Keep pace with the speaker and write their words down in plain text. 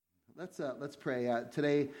Let's pray.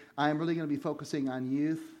 Today, I'm really going to be focusing on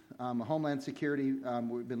youth, homeland security.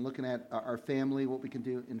 We've been looking at our family, what we can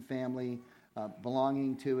do in family,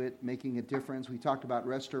 belonging to it, making a difference. We talked about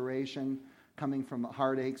restoration, coming from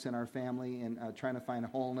heartaches in our family, and trying to find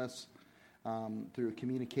wholeness through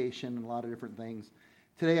communication and a lot of different things.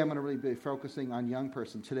 Today, I'm going to really be focusing on young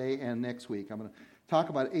person. Today and next week, I'm going to talk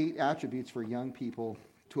about 8 attributes for young people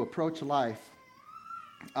to approach life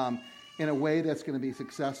in a way that's going to be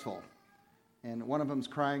successful. And one of them's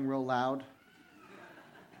crying real loud.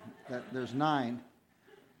 There's 9.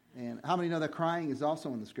 And how many know that crying is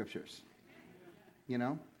also in the scriptures? You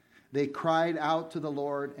know? They cried out to the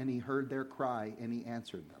Lord, and he heard their cry, and he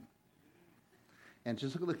answered them. And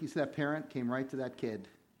just look, you see that parent came right to that kid,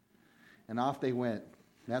 and off they went.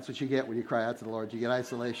 That's what you get when you cry out to the Lord. You get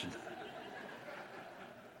isolation.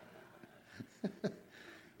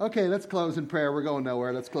 Okay, let's close in prayer. We're going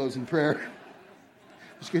nowhere. Let's close in prayer.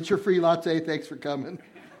 Just get your free latte. Thanks for coming.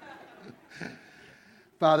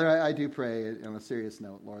 Father, I do pray on a serious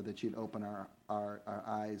note, Lord, that you'd open our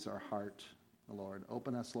eyes, our heart, Lord.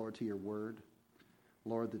 Open us, Lord, to your word.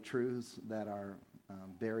 Lord, the truths that are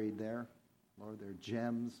buried there. Lord, they're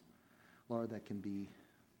gems, Lord, that can be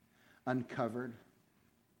uncovered.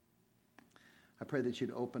 I pray that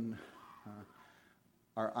you'd open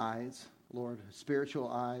our eyes, Lord,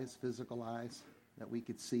 spiritual eyes, physical eyes, that we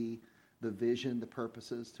could see the vision, the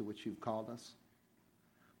purposes to which you've called us.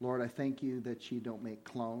 Lord, I thank you that you don't make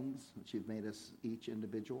clones, that you've made us each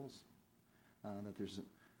individuals.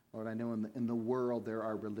 Lord, I know in the world there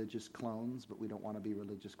are religious clones, but we don't want to be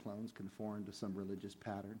religious clones, conform to some religious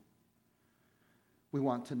pattern. We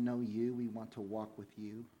want to know you. We want to walk with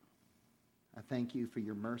you. I thank you for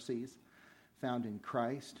your mercies found in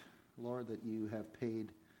Christ, Lord, that you have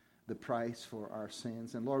paid the price for our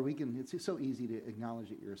sins. And Lord, it's so easy to acknowledge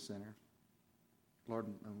that you're a sinner. Lord,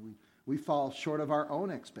 we fall short of our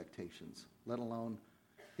own expectations, let alone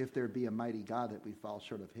if there be a mighty God that we fall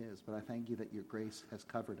short of his. But I thank you that your grace has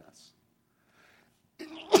covered us.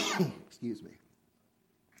 Excuse me.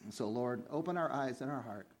 And so, Lord, open our eyes and our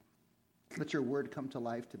heart. Let your word come to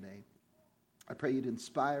life today. I pray you'd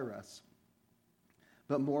inspire us.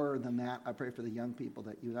 But more than that, I pray for the young people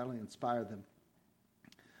that you not only inspire them,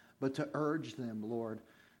 but to urge them, Lord,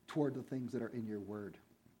 toward the things that are in your word.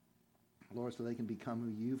 Lord, so they can become who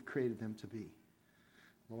you've created them to be.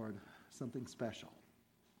 Lord, something special.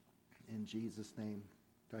 In Jesus' name.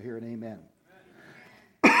 Do I hear an amen?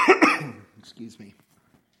 Excuse me.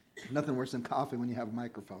 Nothing worse than coughing when you have a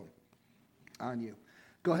microphone on you.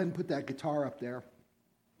 Go ahead and put that guitar up there.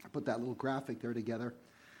 I put that little graphic there together.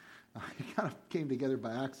 It kind of came together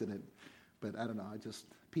by accident, but I don't know.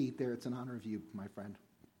 Pete, there, it's in honor of you, my friend.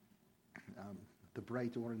 The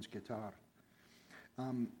bright orange guitar.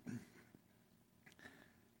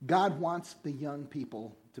 God wants the young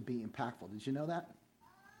people to be impactful. Did you know that?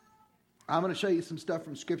 I'm going to show you some stuff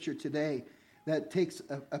from Scripture today that takes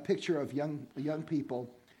a picture of young people,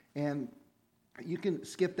 and you can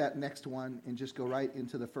skip that next one and just go right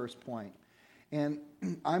into the first point. And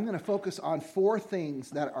I'm going to focus on 4 things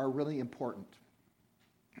that are really important.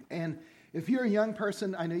 And if you're a young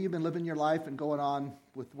person, I know you've been living your life and going on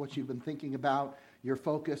with what you've been thinking about, your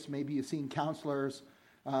focus. Maybe you've seen counselors,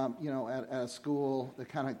 at a school, the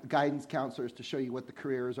kind of guidance counselors to show you what the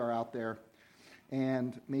careers are out there.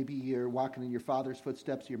 And maybe you're walking in your father's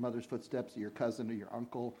footsteps, your mother's footsteps, your cousin or your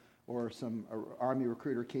uncle, or some army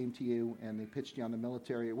recruiter came to you and they pitched you on the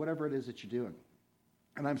military, or whatever it is that you're doing.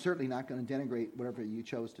 And I'm certainly not going to denigrate whatever you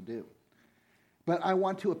chose to do. But I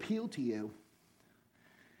want to appeal to you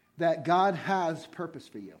that God has purpose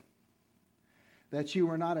for you. That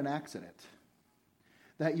you are not an accident.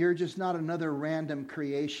 That you're just not another random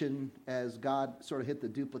creation as God sort of hit the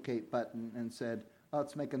duplicate button and said,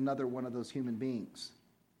 let's make another one of those human beings.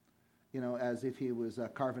 As if he was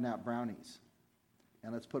carving out brownies.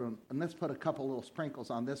 And let's put a couple little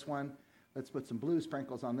sprinkles on this one. Let's put some blue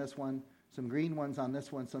sprinkles on this one. Some green ones on this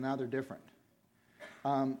one, so now they're different.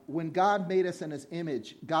 When God made us in his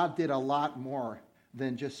image, God did a lot more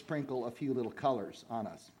than just sprinkle a few little colors on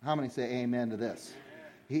us. How many say amen to this?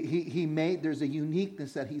 He made, there's a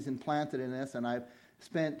uniqueness that he's implanted in us, and I've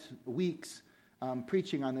spent weeks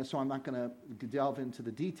preaching on this, so I'm not going to delve into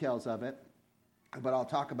the details of it, but I'll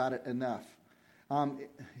talk about it enough.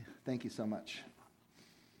 Thank you so much.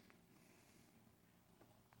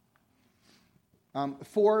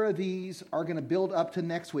 4 of these are going to build up to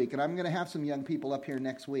next week, and I'm going to have some young people up here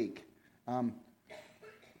next week.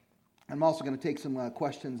 I'm also going to take some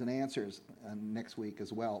questions and answers next week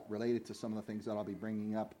as well, related to some of the things that I'll be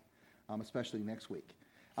bringing up, especially next week.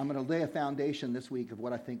 I'm going to lay a foundation this week of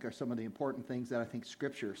what I think are some of the important things that I think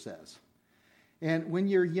Scripture says. And when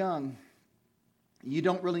you're young, you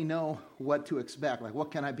don't really know what to expect. Like,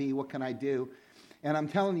 what can I be? What can I do? And I'm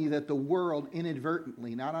telling you that the world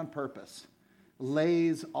inadvertently, not on purpose,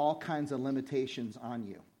 lays all kinds of limitations on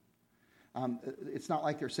you. It's not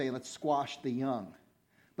like they're saying, let's squash the young.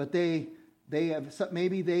 But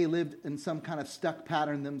maybe they lived in some kind of stuck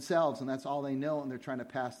pattern themselves, and that's all they know, and they're trying to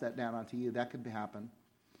pass that down onto you. That could happen.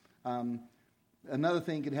 Another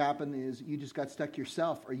thing could happen is you just got stuck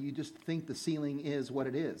yourself, or you just think the ceiling is what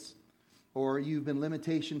it is. Or you've been you're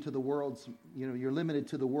limited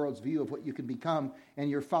to the world's view of what you can become, and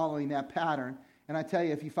you're following that pattern. And I tell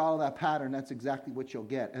you, if you follow that pattern, that's exactly what you'll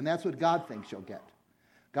get. And that's what God thinks you'll get.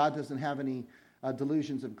 God doesn't have any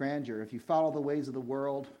delusions of grandeur. If you follow the ways of the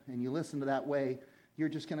world and you listen to that way, you're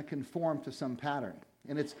just going to conform to some pattern.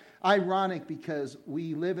 And it's ironic because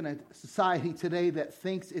we live in a society today that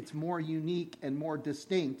thinks it's more unique and more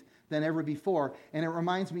distinct than ever before. And it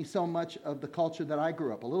reminds me so much of the culture that I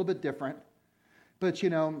grew up, a little bit different. But,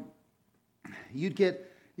 how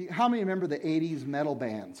many remember the 80s metal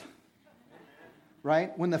bands?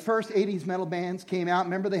 Right? When the first 80s metal bands came out,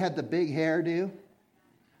 remember they had the big hairdo?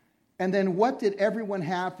 And then what did everyone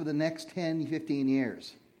have for the next 10, 15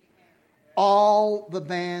 years? All the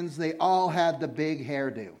bands, they all had the big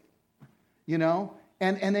hairdo.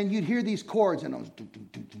 And then you'd hear these chords and those,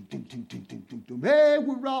 hey,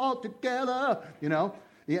 we're all together,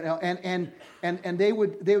 and they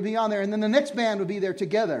would be on there, and then the next band would be there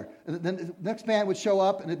together. And then the next band would show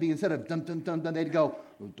up, and it'd be instead of dum dum dum dum, they'd go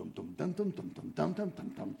dum dum dum dum dum dum dum dum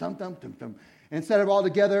dum dum dum dum dum. Instead of all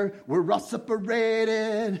together, we're all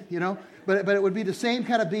separated, But it would be the same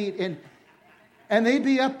kind of beat, and they'd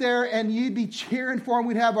be up there, and you'd be cheering for them.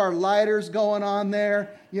 We'd have our lighters going on there,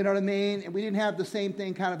 you know what I mean? And we didn't have the same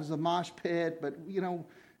thing kind of as a mosh pit, but,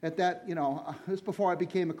 at that, this before I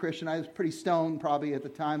became a Christian. I was pretty stoned probably at the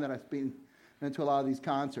time that I've been into a lot of these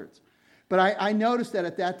concerts. But I noticed that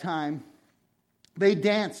at that time, they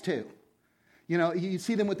danced too. You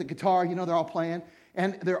see them with the guitar, they're all playing,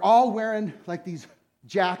 and they're all wearing like these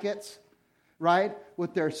jackets, right,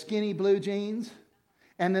 with their skinny blue jeans.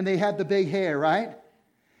 And then they had the big hair, right?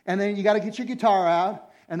 And then you got to get your guitar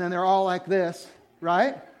out. And then they're all like this,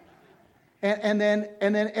 right? And then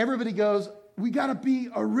everybody goes, we got to be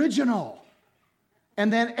original.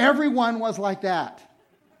 And then everyone was like that.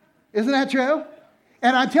 Isn't that true?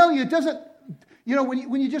 And I'm telling you, it doesn't,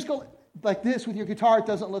 when you just go like this with your guitar, it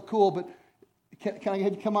doesn't look cool. But can I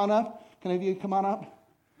have you come on up? Can I have you come on up?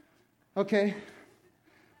 Okay.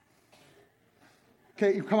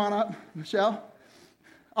 Okay, you come on up, Michelle.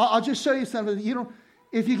 I'll just show you something.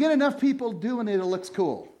 If you get enough people doing it, it looks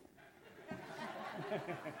cool.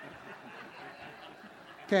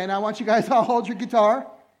 Okay, now I want you guys to all hold your guitar.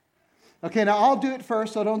 Okay, now I'll do it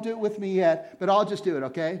first, so don't do it with me yet, but I'll just do it,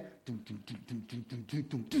 okay?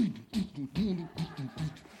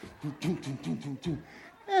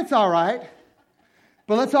 It's all right.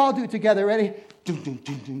 But let's all do it together. Ready?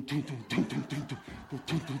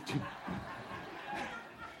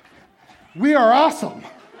 We are awesome.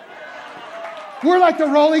 We're like the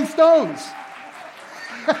Rolling Stones.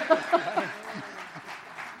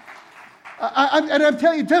 And I'm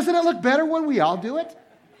telling you, doesn't it look better when we all do it?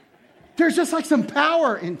 There's just like some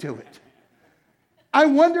power into it. I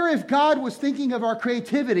wonder if God was thinking of our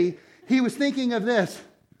creativity, he was thinking of this.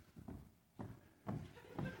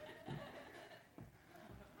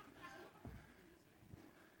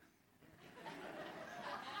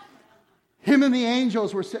 Him and the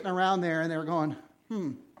angels were sitting around there, and they were going,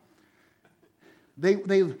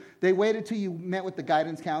 They waited till you met with the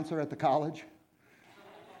guidance counselor at the college,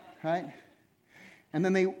 right? And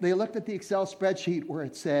then they looked at the Excel spreadsheet where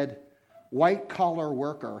it said, white collar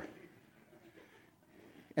worker.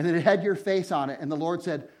 And then it had your face on it, and the Lord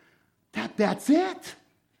said, that's it.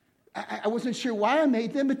 I wasn't sure why I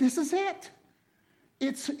made them, but this is it.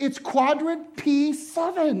 It's quadrant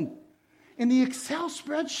P7 in the Excel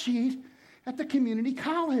spreadsheet at the community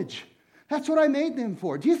college. That's what I made them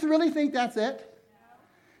for. Do you really think that's it?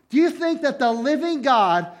 Do you think that the living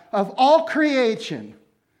God of all creation,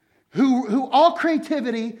 who all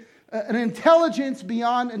creativity, an intelligence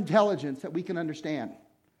beyond intelligence that we can understand,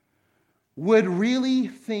 would really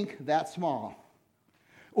think that small?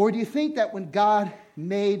 Or do you think that when God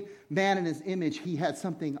made man in his image, he had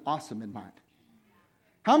something awesome in mind?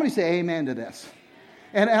 How many say amen to this?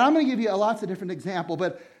 And I'm going to give you lots of different examples,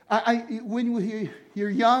 but when you're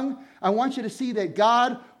young, I want you to see that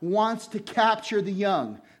God wants to capture the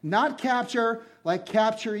young. Not capture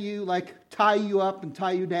you, like tie you up and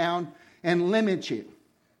tie you down and limit you.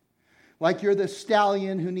 Like you're the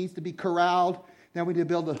stallion who needs to be corralled. Then we need to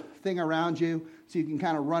build a thing around you so you can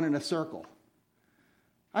kind of run in a circle.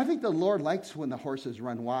 I think the Lord likes when the horses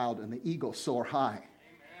run wild and the eagles soar high.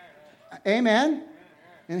 Amen?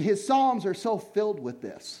 And his Psalms are so filled with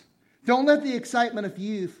this. Don't let the excitement of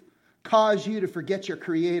youth cause you to forget your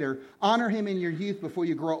Creator. Honor him in your youth before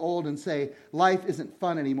you grow old and say, life isn't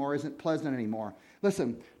fun anymore, isn't pleasant anymore.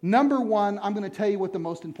 Listen, number one, I'm going to tell you what the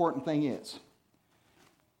most important thing is.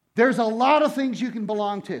 There's a lot of things you can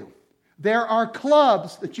belong to. There are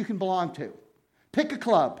clubs that you can belong to. Pick a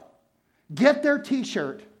club. Get their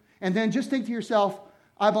t-shirt. And then just think to yourself,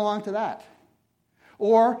 I belong to that.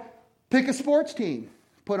 Or pick a sports team.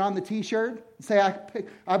 Put on the t-shirt and say,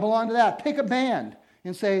 I belong to that. Pick a band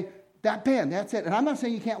and say, that band, that's it. And I'm not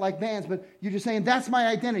saying you can't like bands, but you're just saying, that's my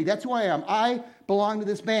identity. That's who I am. I belong to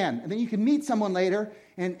this band. And then you can meet someone later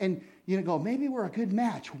and you go, maybe we're a good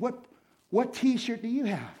match. What t-shirt do you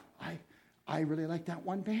have? I really like that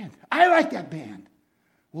one band. I like that band.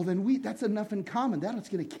 Well, then that's enough in common. That's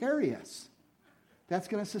going to carry us. That's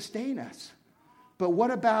going to sustain us. But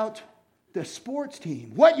what about the sports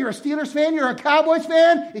team? What, you're a Steelers fan? You're a Cowboys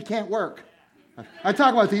fan? It can't work. I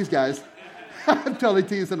talk about these guys. I'm totally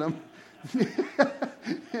teasing them.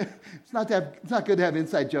 It's not good to have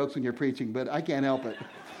inside jokes when you're preaching, but I can't help it.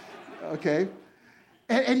 Okay?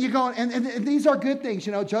 And you go, and these are good things.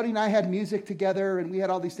 You know, Jody and I had music together, and we had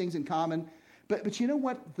all these things in common. But you know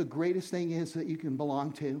what the greatest thing is that you can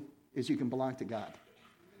belong to? Is you can belong to God.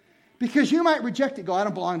 Because you might reject it, go, I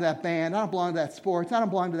don't belong to that band, I don't belong to that sports, I don't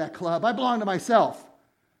belong to that club, I belong to myself.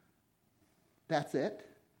 That's it.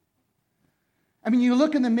 I mean, you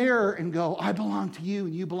look in the mirror and go, I belong to you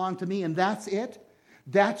and you belong to me, and that's it?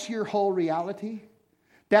 That's your whole reality?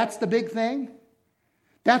 That's the big thing?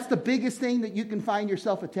 That's the biggest thing that you can find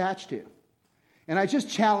yourself attached to. And I just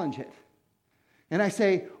challenge it. And I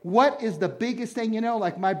say, what is the biggest thing? You know,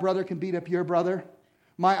 like my brother can beat up your brother.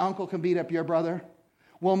 My uncle can beat up your brother.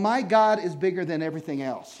 Well, my God is bigger than everything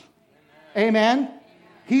else. Amen? Amen?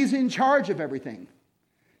 He's in charge of everything.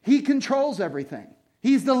 He controls everything.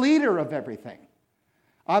 He's the leader of everything.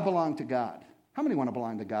 I belong to God. How many want to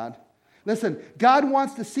belong to God? Listen, God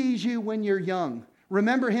wants to seize you when you're young.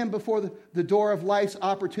 Remember him before the door of life's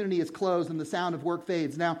opportunity is closed and the sound of work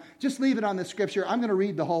fades. Now, just leave it on this scripture. I'm going to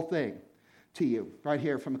read the whole thing to you right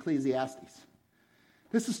here from Ecclesiastes.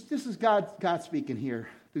 This is God speaking here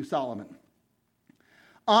through Solomon.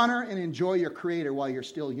 Honor and enjoy your Creator while you're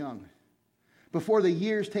still young, before the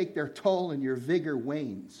years take their toll and your vigor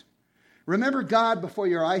wanes. Remember God before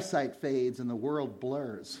your eyesight fades and the world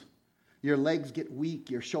blurs. Your legs get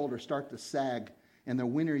weak, your shoulders start to sag, and the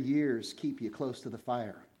winter years keep you close to the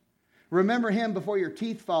fire. Remember him before your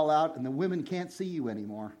teeth fall out and the women can't see you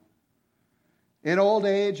anymore. In old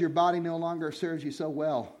age, your body no longer serves you so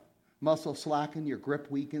well. Muscles slacken, your grip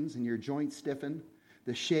weakens, and your joints stiffen.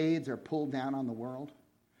 The shades are pulled down on the world.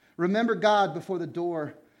 Remember God before the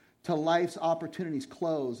door to life's opportunities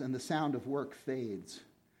close and the sound of work fades.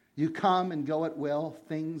 You come and go at will.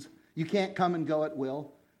 You can't come and go at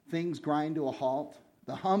will. Things grind to a halt.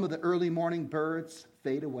 The hum of the early morning birds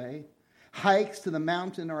fade away. Hikes to the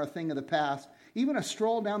mountain are a thing of the past. Even a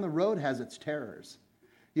stroll down the road has its terrors.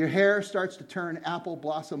 Your hair starts to turn apple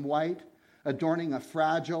blossom white, adorning a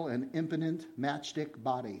fragile and impotent matchstick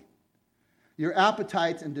body. Your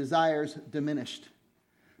appetites and desires diminished.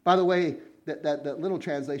 By the way, that little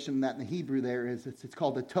translation that in the Hebrew there is, it's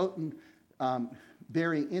called the totem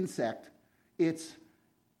berry insect. Its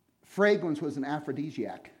fragrance was an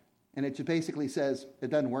aphrodisiac. And it just basically says, it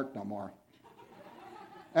doesn't work no more.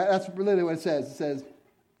 That's literally what it says. It says,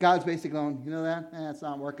 God's basically going, you know that? It's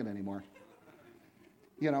not working anymore.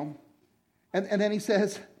 You know? And then he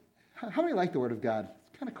says, how many like the Word of God?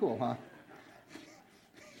 It's kind of cool, huh?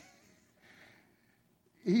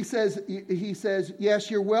 He says, yes,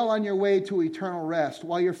 you're well on your way to eternal rest,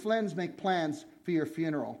 while your friends make plans for your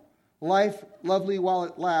funeral. Life, lovely while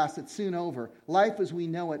it lasts, it's soon over. Life as we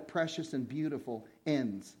know it, precious and beautiful,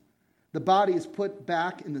 ends. The body is put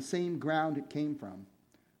back in the same ground it came from.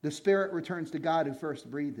 The spirit returns to God who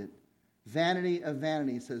first breathed it. Vanity of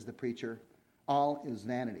vanity, says the preacher. All is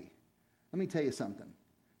vanity. Let me tell you something.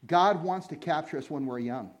 God wants to capture us when we're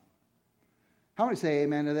young. How many say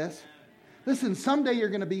amen to this? Listen, someday you're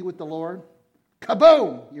going to be with the Lord.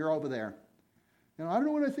 Kaboom! You're over there. You know, I don't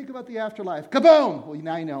know what I think about the afterlife. Kaboom! Well,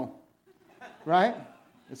 now you know. Right?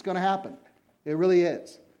 It's going to happen. It really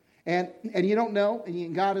is. And you don't know,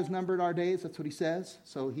 and God has numbered our days. That's what he says.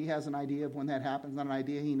 So he has an idea of when that happens. Not an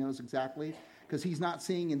idea, he knows exactly. Because he's not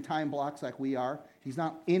seeing in time blocks like we are. He's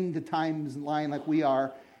not in the timeline like we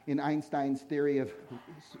are in Einstein's theory of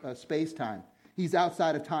space-time. He's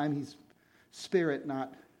outside of time. He's spirit,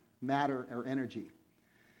 not matter or energy.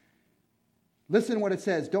 Listen to what it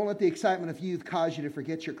says. Don't let the excitement of youth cause you to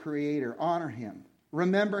forget your Creator. Honor Him.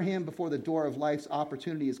 Remember Him before the door of life's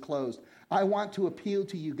opportunity is closed. I want to appeal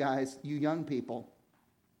to you guys, you young people,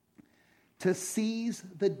 to seize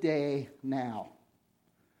the day now.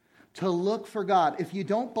 To look for God. If you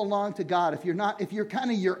don't belong to God, if you're kind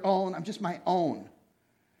of your own, I'm just my own,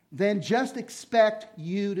 then just expect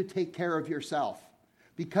you to take care of yourself.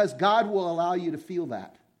 Because God will allow you to feel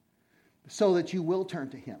that so that you will turn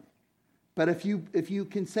to Him. But if you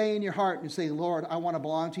can say in your heart and say, Lord, I want to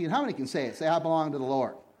belong to you. And how many can say it? Say, I belong to the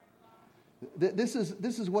Lord. This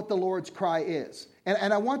is what the Lord's cry is.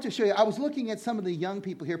 And I want to show you, I was looking at some of the young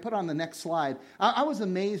people here. Put on the next slide. I was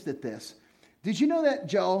amazed at this. Did you know that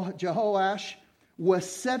Jehoash was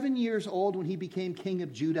 7 years old when he became king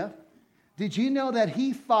of Judah? Did you know that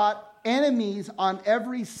he fought enemies on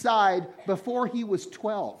every side before he was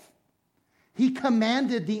 12? He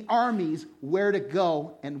commanded the armies where to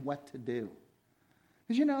go and what to do.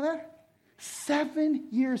 Did you know that? 7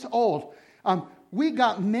 years old. We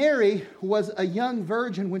got Mary, who was a young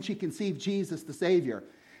virgin when she conceived Jesus, the Savior.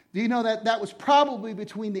 Do you know that was probably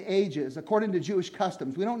between the ages, according to Jewish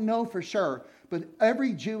customs? We don't know for sure, but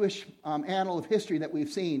every Jewish annal of history that we've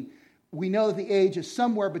seen, we know that the age is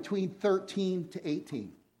somewhere between 13 to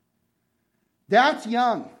 18. That's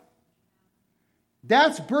young.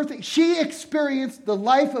 That's birthing. She experienced the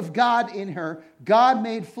life of God in her. God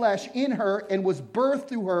made flesh in her and was birthed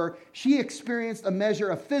through her. She experienced a measure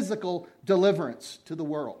of physical deliverance to the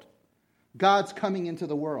world. God's coming into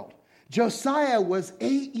the world. Josiah was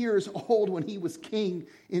 8 years old when he was king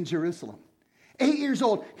in Jerusalem. 8 years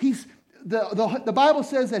old. The Bible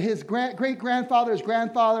says that his great-grandfather, his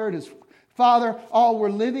grandfather, and his father all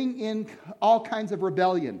were living in all kinds of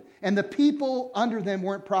rebellion. And the people under them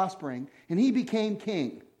weren't prospering. And he became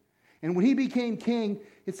king. And when he became king,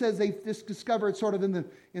 it says they just discovered sort of in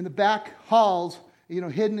the back halls,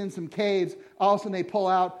 hidden in some caves. All of a sudden they pull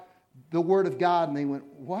out the word of God and they went,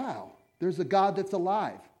 wow, there's a God that's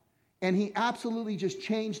alive. And he absolutely just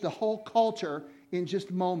changed the whole culture in just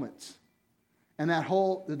moments. And that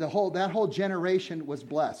whole generation was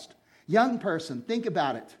blessed. Young person, think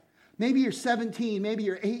about it. Maybe you're 17, maybe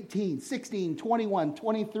you're 18, 16, 21,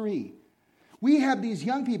 23. We have these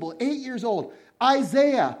young people, 8 years old.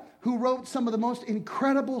 Isaiah, who wrote some of the most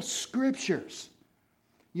incredible scriptures.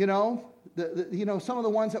 Some of the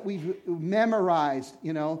ones that we've memorized,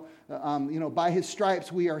 by his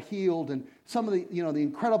stripes we are healed. And some of the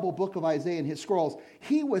incredible book of Isaiah and his scrolls.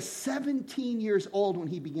 He was 17 years old when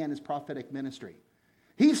he began his prophetic ministry.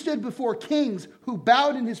 He stood before kings who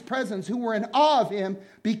bowed in his presence, who were in awe of him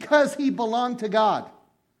because he belonged to God.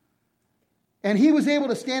 And he was able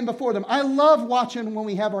to stand before them. I love watching when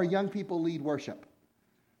we have our young people lead worship.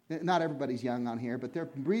 Not everybody's young on here, but they're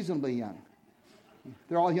reasonably young.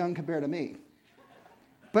 They're all young compared to me.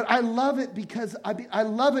 But I love it because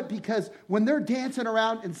when they're dancing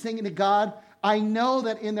around and singing to God, I know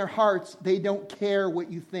that in their hearts they don't care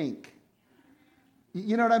what you think.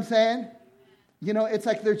 You know what I'm saying? It's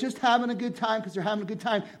like they're just having a good time because they're having a good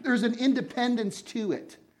time. There's an independence to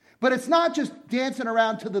it. But it's not just dancing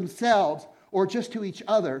around to themselves or just to each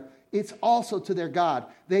other. It's also to their God.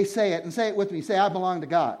 They say it, and say it with me. Say, I belong to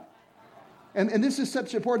God. And this is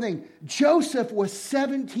such an important thing. Joseph was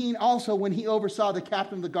 17 also when he oversaw the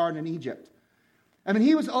captain of the guard in Egypt. I mean,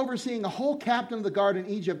 he was overseeing a whole captain of the guard in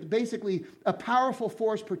Egypt, basically a powerful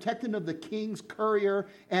force protecting of the king's courier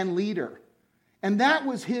and leader. And that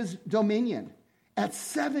was his dominion. At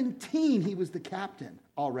 17, he was the captain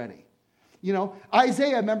already.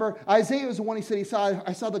 Isaiah, remember, Isaiah was the one he said,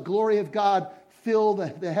 I saw the glory of God fill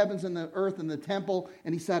the heavens and the earth and the temple.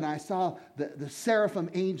 And he said, I saw the seraphim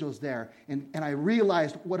angels there. And I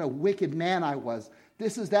realized what a wicked man I was.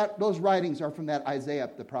 Those writings are from that Isaiah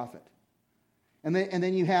the prophet. And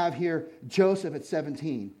then you have here Joseph at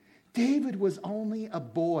 17. David was only a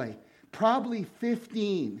boy, probably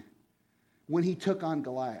 15, when he took on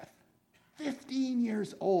Goliath. 15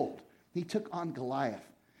 years old, he took on Goliath.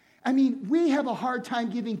 I mean, we have a hard time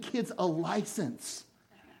giving kids a license.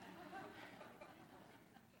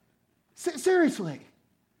 Seriously.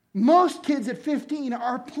 Most kids at 15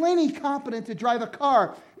 are plenty competent to drive a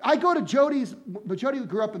car. I go to Jody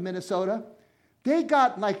grew up in Minnesota. They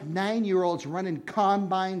got like 9-year-olds running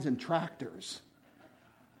combines and tractors.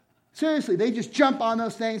 Seriously, they just jump on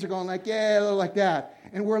those things. They're going like, yeah, a little like that.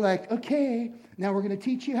 And we're like, okay, now we're going to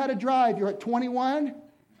teach you how to drive. You're at 21?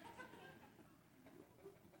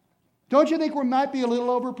 Don't you think we might be a little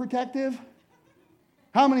overprotective?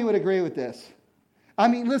 How many would agree with this? I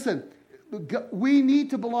mean, listen, we need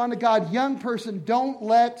to belong to God. Young person, don't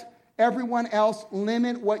let everyone else,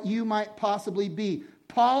 limit what you might possibly be.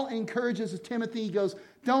 Paul encourages Timothy, he goes,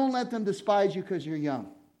 don't let them despise you because you're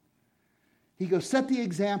young. He goes, set the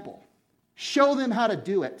example. Show them how to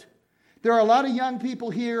do it. There are a lot of young people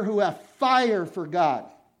here who have fire for God.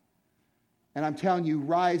 And I'm telling you,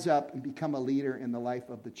 rise up and become a leader in the life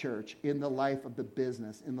of the church, in the life of the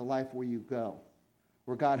business, in the life where you go,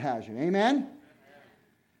 where God has you. Amen?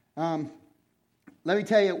 Let me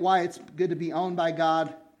tell you why it's good to be owned by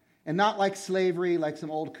God, and not like slavery, like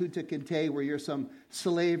some old Kunta Kinte, where you're some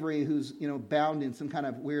slavery who's bound in some kind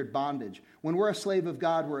of weird bondage. When we're a slave of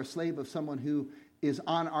God, we're a slave of someone who is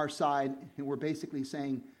on our side, and we're basically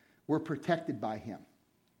saying we're protected by him.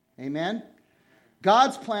 Amen?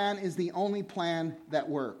 God's plan is the only plan that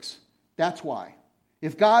works. That's why.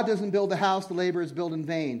 If God doesn't build the house, the laborers build in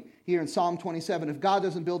vain. Here in Psalm 27, if God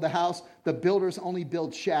doesn't build the house, the builders only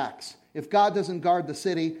build shacks. If God doesn't guard the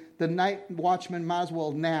city, the night watchman might as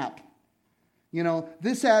well nap.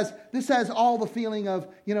 This has all the feeling of,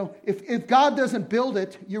 if God doesn't build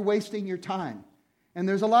it, you're wasting your time. And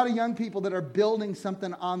there's a lot of young people that are building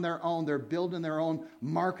something on their own. They're building their own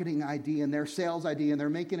marketing idea and their sales idea, and they're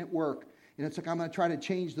making it work. And it's like, I'm going to try to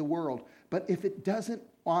change the world. But if it doesn't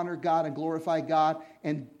honor God and glorify God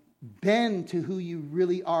and bend to who you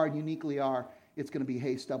really are and uniquely are, it's going to be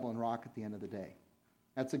hay, stubble, and rock at the end of the day.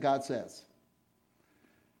 That's what God says.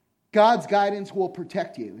 God's guidance will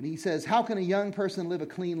protect you. And he says, how can a young person live a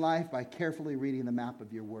clean life? By carefully reading the map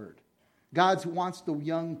of your word. God wants the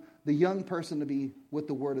young person to be with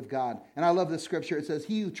the word of God. And I love this scripture. It says,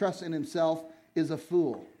 he who trusts in himself is a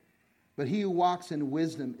fool, but he who walks in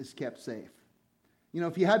wisdom is kept safe.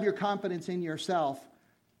 If you have your confidence in yourself,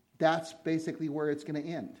 that's basically where it's going to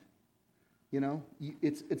end.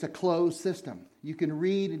 It's a closed system. You can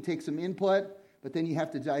read and take some input, but then you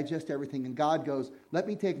have to digest everything. And God goes, let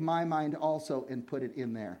me take my mind also and put it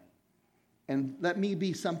in there. And let me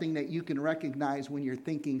be something that you can recognize when you're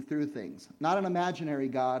thinking through things. Not an imaginary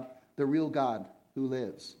God, the real God who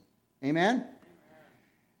lives. Amen?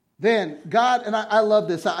 Then God, and I love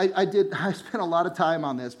this. I spent a lot of time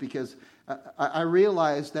on this because I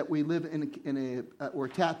realized that we live in where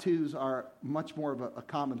tattoos are much more of a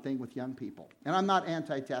common thing with young people. And I'm not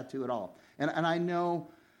anti-tattoo at all. And I know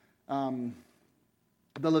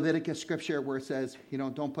the Leviticus scripture where it says,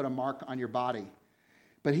 don't put a mark on your body.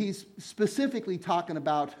 But he's specifically talking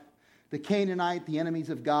about the Canaanite, the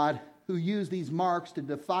enemies of God, who use these marks to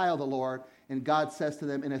defile the Lord. And God says to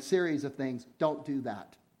them in a series of things, don't do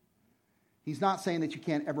that. He's not saying that you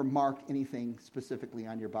can't ever mark anything specifically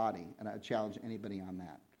on your body. And I would challenge anybody on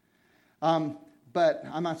that. But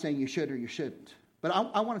I'm not saying you should or you shouldn't. But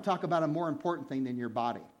I want to talk about a more important thing than your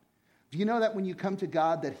body. Do you know that when you come to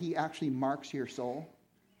God that he actually marks your soul?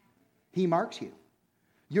 He marks you.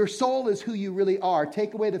 Your soul is who you really are.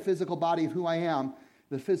 Take away the physical body of who I am,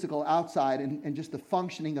 the physical outside, and just the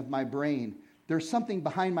functioning of my brain. There's something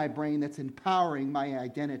behind my brain that's empowering my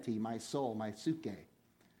identity, my soul, my psyche,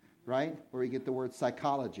 right? Where you get the word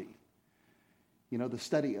psychology, the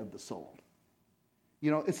study of the soul.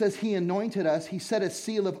 It says he anointed us, he set a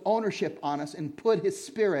seal of ownership on us and put his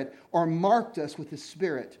spirit or marked us with his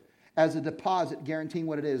spirit as a deposit guaranteeing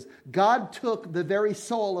what it is. God took the very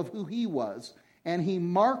soul of who he was and he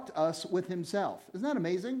marked us with himself. Isn't that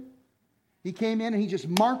amazing? He came in and he just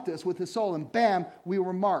marked us with his soul and bam, we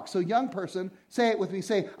were marked. So young person, say it with me,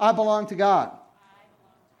 say, I belong to God.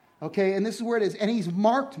 Okay, and this is where it is. And he's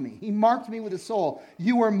marked me. He marked me with his soul.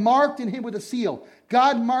 You were marked in him with a seal.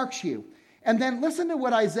 God marks you. And then listen to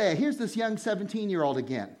what Isaiah, here's this young 17-year-old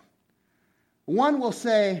again. One will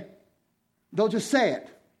say, they'll just say it.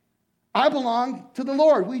 I belong to the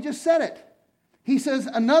Lord. We just said it. He says,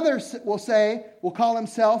 another will call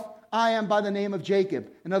himself, I am by the name of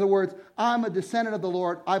Jacob. In other words, I'm a descendant of the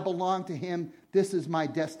Lord. I belong to him. This is my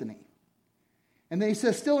destiny. And then he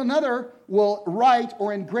says, still another will write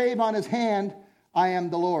or engrave on his hand, I am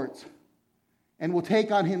the Lord's. And will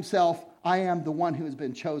take on himself, I am the one who has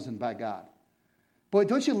been chosen by God. Boy,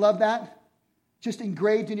 don't you love that? Just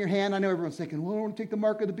engraved in your hand. I know everyone's thinking, well, I don't want to take the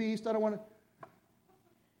mark of the beast. I don't want to.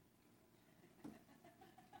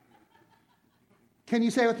 Can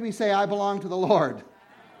you say with me, say, I belong to the Lord.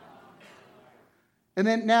 And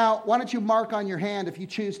then now, why don't you mark on your hand if you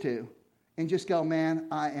choose to, and just go, man,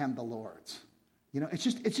 I am the Lord's. It's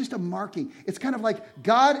just a marking. It's kind of like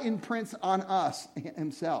God imprints on us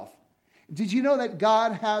himself. Did you know that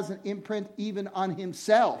God has an imprint even on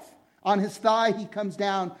himself? On his thigh, he comes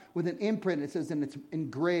down with an imprint. It says, and it's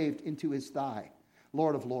engraved into his thigh.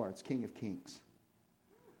 Lord of Lords, King of Kings.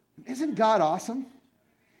 Isn't God awesome?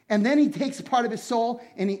 And then he takes a part of his soul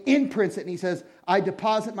and he imprints it and he says, I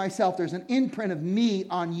deposit myself. There's an imprint of me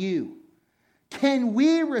on you. Can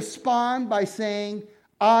we respond by saying,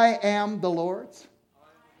 I am the Lord's?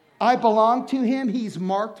 I belong to him. He's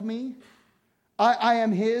marked me. I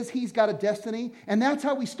am his. He's got a destiny. And that's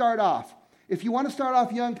how we start off. If you want to start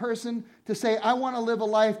off, young person, to say, I want to live a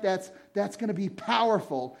life that's going to be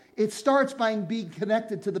powerful, it starts by being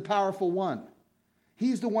connected to the powerful one.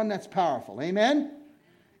 He's the one that's powerful. Amen?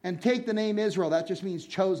 And take the name Israel. That just means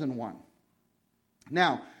chosen one.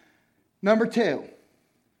 Now, number 2.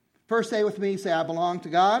 First say with me, say, I belong to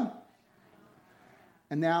God.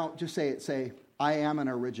 And now just say it. Say, I am an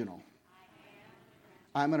original.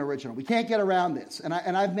 I'm an original. We can't get around this. And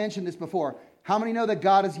I've mentioned this before. How many know that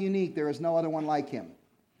God is unique? There is no other one like him.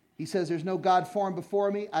 He says, there's no God formed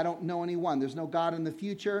before me. I don't know anyone. There's no God in the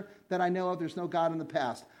future that I know of. There's no God in the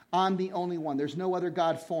past. I'm the only one. There's no other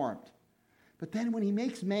God formed. But then when he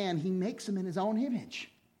makes man, he makes him in his own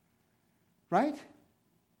image. Right?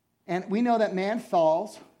 And we know that man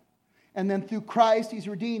falls. And then through Christ, he's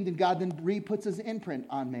redeemed. And God then re-puts his imprint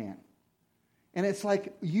on man. And it's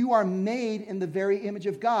like you are made in the very image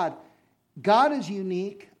of God. God is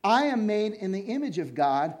unique. I am made in the image of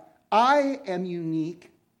God. I am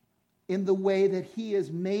unique in the way that he has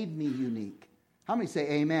made me unique. How many say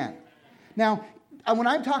amen? Now, when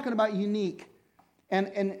I'm talking about unique,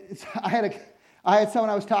 and I had someone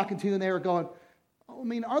I was talking to, and they were going, I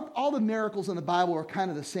mean, all the miracles in the Bible are kind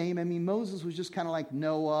of the same. I mean, Moses was just kind of like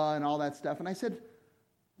Noah and all that stuff. And I said,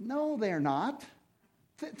 no, they're not.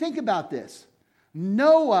 Think about this.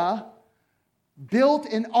 Noah built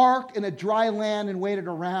an ark in a dry land and waited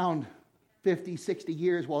around 50, 60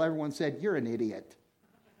 years while everyone said, you're an idiot.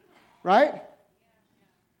 Right?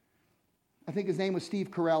 I think his name was Steve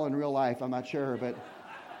Carell in real life. I'm not sure, but...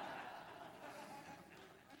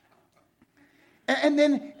 And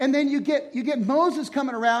then you get Moses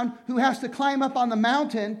coming around who has to climb up on the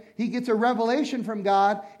mountain. He gets a revelation from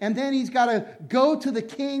God, and then he's got to go to the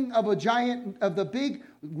king of the big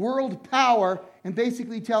world power and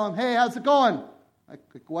basically tell him, hey, how's it going? Like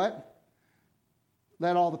what?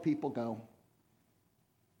 Let all the people go.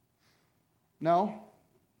 No?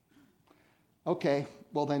 Okay,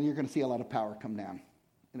 well then you're going to see a lot of power come down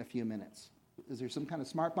in a few minutes. Is there some kind of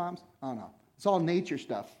smart bombs? Oh no. It's all nature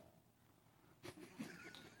stuff.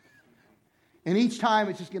 And each time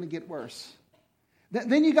it's just going to get worse.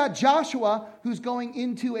 Then you got Joshua who's going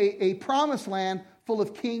into a promised land full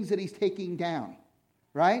of kings that he's taking down.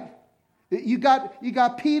 Right? You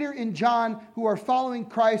got Peter and John who are following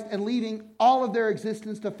Christ and leaving all of their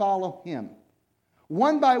existence to follow him.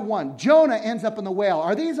 One by one. Jonah ends up in the whale.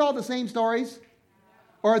 Are these all the same stories?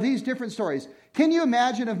 Or are these different stories? Can you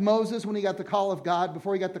imagine if Moses, when he got the call of God,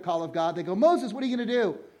 before he got the call of God, they go, Moses, what are you going to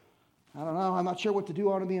do? I don't know. I'm not sure what to do.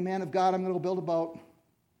 I want to be a man of God. I'm going to go build a boat.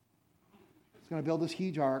 He's going to build this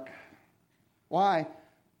huge ark. Why?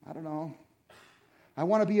 I don't know. I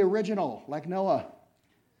want to be original, like Noah.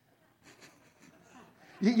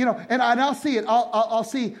 And I'll see it. I'll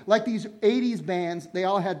see, like these 80s bands, they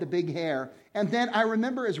all had the big hair. And then I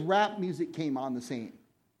remember as rap music came on the scene.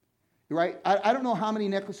 Right? I don't know how many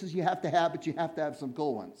necklaces you have to have, but you have to have some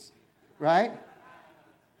cool ones. Right?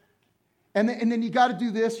 And then you got to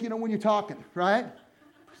do this, when you're talking, right?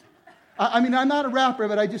 I mean, I'm not a rapper,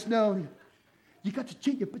 but I just know you got to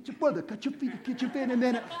cheat you, but your brother got your feet, get your fin, and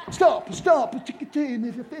then stop, and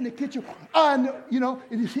if you're finna get you, I know,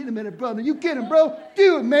 and you see him in it, brother. You get him, bro.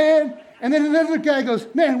 Do it, man. And then another guy goes,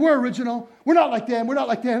 man, we're original. We're not like them. We're not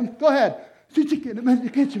like them. Go ahead. Get him, man.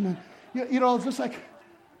 Get you, man. It's just like...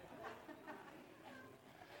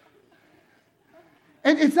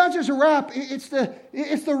 And it's not just a rap, it's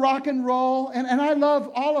the rock and roll, and I love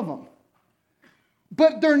all of them.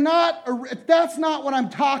 But that's not what I'm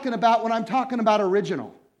talking about when I'm talking about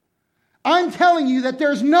original. I'm telling you that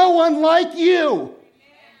there's no one like you.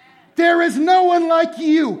 There is no one like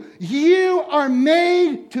you. You are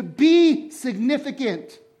made to be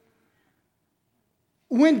significant.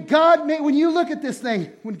 When you look at this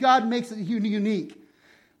thing, when God makes it unique,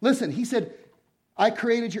 listen, he said, I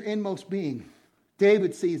created your inmost being.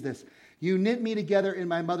 David sees this. You knit me together in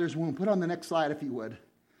my mother's womb. Put on the next slide if you would.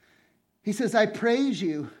 He says, I praise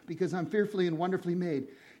you because I'm fearfully and wonderfully made.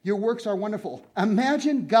 Your works are wonderful.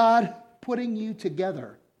 Imagine God putting you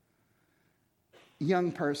together,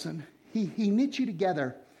 young person. He knit you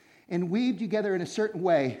together and weaved you together in a certain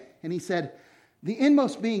way. And he said, the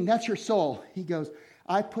inmost being, that's your soul. He goes,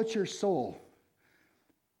 I put your soul.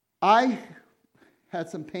 I had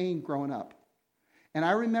some pain growing up. And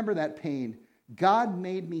I remember that pain. God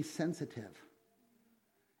made me sensitive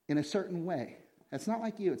in a certain way. It's not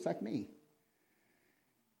like you, it's like me.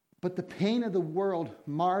 But the pain of the world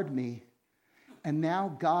marred me, and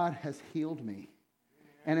now God has healed me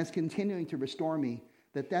and is continuing to restore me,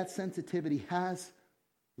 that sensitivity has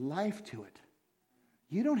life to it.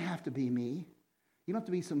 You don't have to be me. You don't have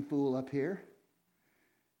to be some fool up here.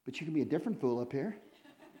 But you can be a different fool up here.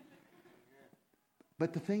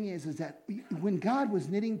 But the thing is that when God was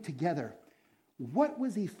knitting together, what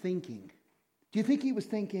was he thinking? Do you think he was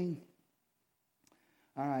thinking,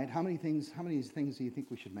 all right, how many things do you think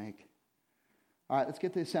we should make? All right, let's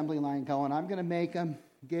get the assembly line going. I'm going to make them.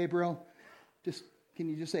 Gabriel, can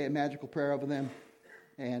you just say a magical prayer over them?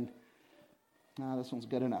 And this one's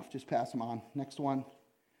good enough. Just pass them on. Next one.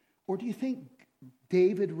 Or do you think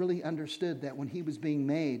David really understood that when he was being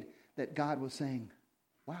made, that God was saying,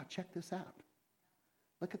 wow, check this out.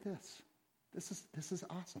 Look at this. This is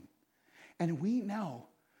awesome. And we know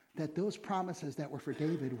that those promises that were for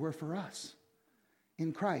David were for us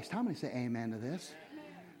in Christ. How many say amen to this?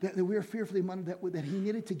 That we are fearfully that he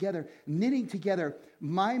knitted together. Knitting together.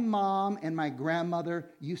 My mom and my grandmother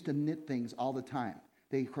used to knit things all the time.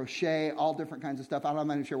 They crochet, all different kinds of stuff. I'm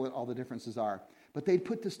not even sure what all the differences are. But they'd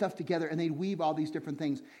put this stuff together and they'd weave all these different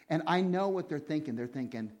things. And I know what they're thinking. They're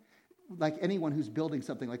thinking, like anyone who's building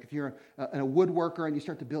something, like if you're a woodworker and you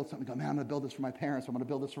start to build something, you go, man, I'm going to build this for my parents. I'm going to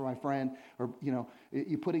build this for my friend. Or,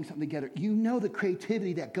 you're putting something together. You know the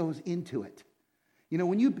creativity that goes into it.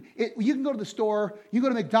 When you can go to the store, you go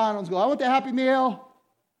to McDonald's, go, I want the Happy Meal.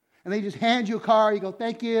 And they just hand you a car. You go,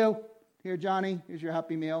 thank you. Here, Johnny, here's your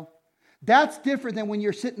Happy Meal. That's different than when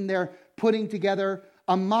you're sitting there putting together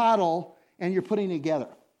a model and you're putting it together.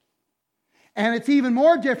 And it's even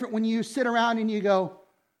more different when you sit around and you go,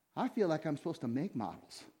 I feel like I'm supposed to make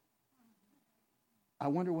models. I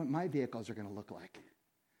wonder what my vehicles are going to look like.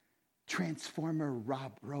 Transformer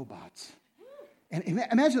robots. And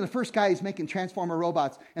imagine the first guy who's making Transformer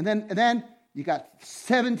robots. And then you got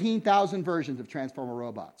 17,000 versions of Transformer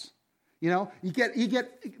robots. You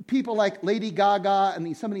get people like Lady Gaga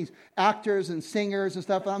and some of these actors and singers and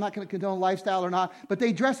stuff. And I'm not going to condone lifestyle or not, but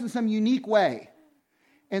they dress in some unique way.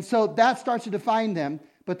 And so that starts to define them.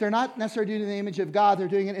 But they're not necessarily doing it in the image of God. They're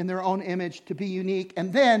doing it in their own image to be unique.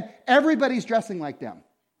 And then everybody's dressing like them,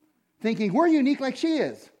 thinking, we're unique like she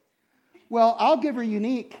is. Well, I'll give her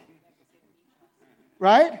unique.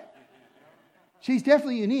 Right? She's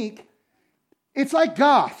definitely unique. It's like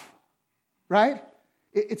goth. Right?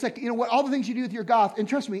 It's like, what all the things you do with your goth. And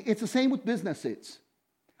trust me, it's the same with business suits.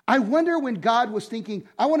 I wonder when God was thinking,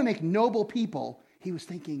 I want to make noble people, he was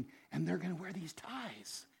thinking, and they're going to wear these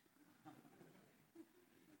ties.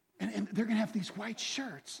 And they're going to have these white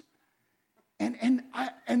shirts. And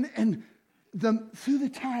through the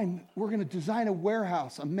time, we're going to design a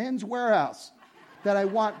warehouse, a men's warehouse, that I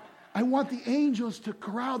want the angels to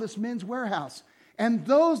corral this men's warehouse. And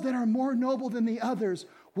those that are more noble than the others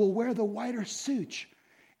will wear the whiter suit.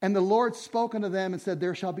 And the Lord spoke unto them and said,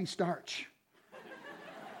 there shall be starch.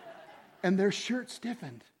 And their shirt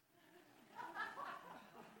stiffened.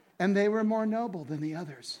 And they were more noble than the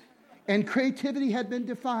others. And creativity had been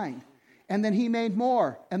defined. And then he made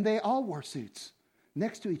more. And they all wore suits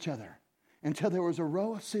next to each other until there was a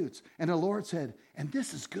row of suits. And the Lord said, and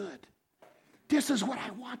this is good. This is what I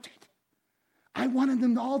wanted. I wanted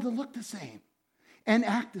them all to look the same and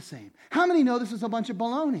act the same. How many know this is a bunch of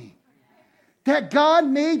baloney? That God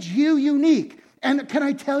made you unique. And can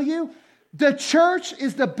I tell you, the church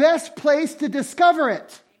is the best place to discover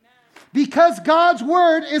it. Because God's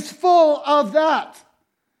word is full of that.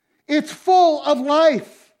 It's full of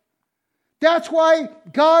life. That's why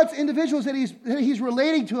God's individuals that he's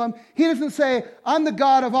relating to them, he doesn't say, I'm the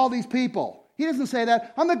God of all these people. He doesn't say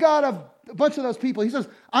that. I'm the God of a bunch of those people. He says,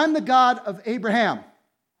 I'm the God of Abraham.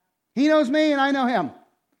 He knows me and I know him.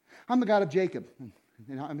 I'm the God of Jacob.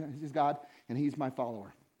 He's God and he's my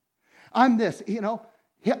follower. I'm this, he's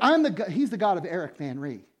the God of Eric Van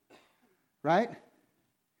Ree. Right?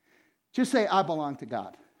 Just say, I belong to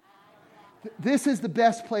God. This is the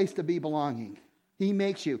best place to be belonging. He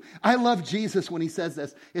makes you. I love Jesus when he says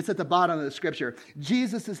this. It's at the bottom of the scripture.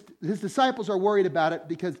 His disciples are worried about it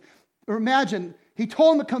because, imagine, he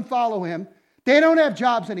told them to come follow him. They don't have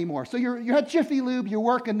jobs anymore. So you're at Jiffy Lube, you're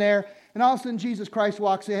working there, and all of a sudden Jesus Christ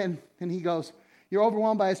walks in and he goes, you're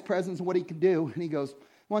overwhelmed by his presence and what he can do. And he goes,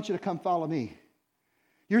 I want you to come follow me.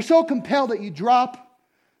 You're so compelled that you drop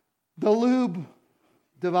the lube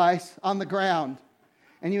device on the ground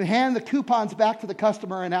and you hand the coupons back to the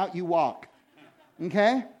customer and out you walk.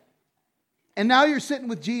 Okay? And now you're sitting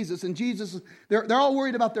with Jesus and Jesus, they're all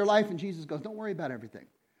worried about their life and Jesus goes, don't worry about everything.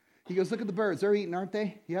 He goes, look at the birds. They're eating, aren't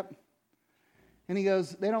they? Yep. And he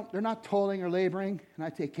goes, they're not toiling or laboring and I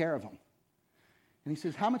take care of them. And he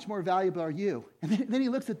says, how much more valuable are you? And then he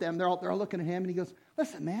looks at them. They're all looking at him, and he goes,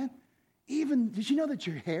 listen, man, did you know that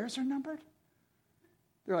your hairs are numbered?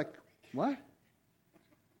 They're like, what?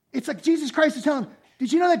 It's like Jesus Christ is telling them,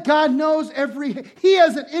 did you know that God knows He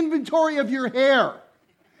has an inventory of your hair.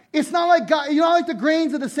 It's not like God, like the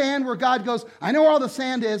grains of the sand where God goes, I know where all the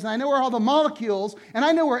sand is, and I know where all the molecules, and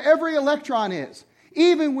I know where every electron is.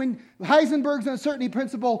 Even when Heisenberg's uncertainty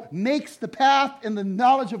principle makes the path and the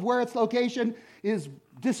knowledge of where its location is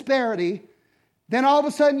disparity, then all of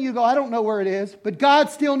a sudden you go, I don't know where it is, but God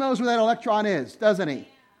still knows where that electron is, doesn't He?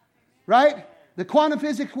 Right? The quantum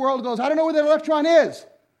physics world goes, I don't know where that electron is.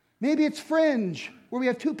 Maybe it's fringe, where we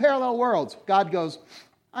have two parallel worlds. God goes,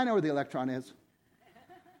 I know where the electron is.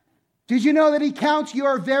 Did you know that He counts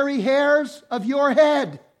your very hairs of your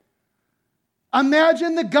head?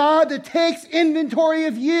 Imagine the God that takes inventory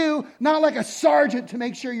of you, not like a sergeant to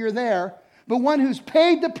make sure you're there, but one who's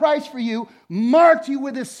paid the price for you, marked you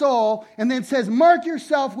with His soul, and then says, mark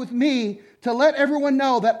yourself with me to let everyone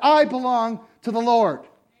know that I belong to the Lord.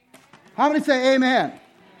 How many say amen?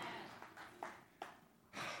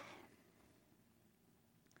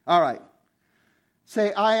 All right.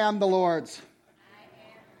 Say, I am the Lord's.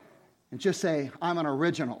 And just say, I'm an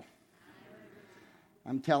original.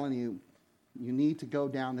 I'm telling you, you need to go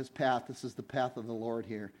down this path. This is the path of the Lord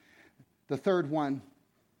here. The third one,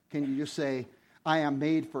 can you just say, I am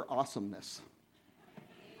made for awesomeness.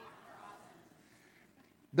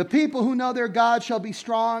 The people who know their God shall be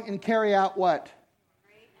strong and carry out what?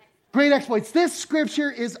 Great exploits. This scripture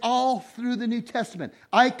is all through the New Testament.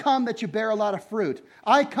 I come that you bear a lot of fruit.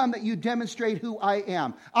 I come that you demonstrate who I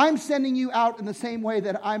am. I'm sending you out in the same way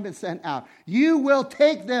that I've been sent out. You will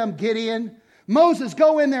take them, Gideon. Moses,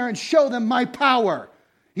 go in there and show them my power.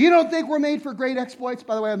 You don't think we're made for great exploits?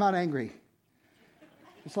 By the way, I'm not angry.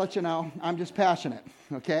 Just to let you know, I'm just passionate,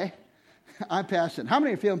 okay? I'm passionate. How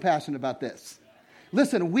many are feeling passionate about this?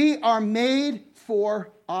 Listen, we are made for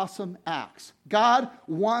awesome acts. God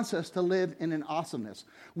wants us to live in an awesomeness.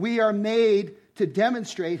 We are made to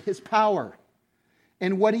demonstrate His power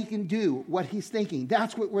and what He can do, what He's thinking.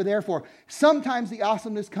 That's what we're there for. Sometimes the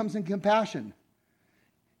awesomeness comes in compassion.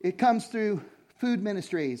 It comes through food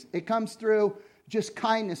ministries. It comes through just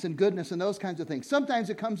kindness and goodness and those kinds of things. Sometimes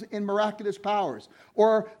it comes in miraculous powers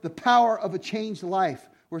or the power of a changed life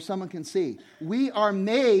where someone can see. We are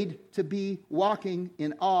made to be walking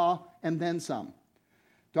in awe and then some.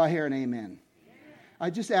 Do I hear an amen? I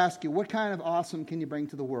just ask you, what kind of awesome can you bring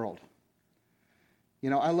to the world?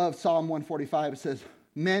 I love Psalm 145. It says,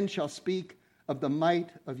 men shall speak of the might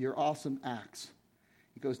of your awesome acts.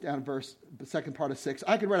 It goes down to the second part of 6.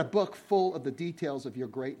 I could write a book full of the details of your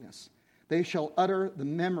greatness. They shall utter the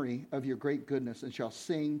memory of your great goodness and shall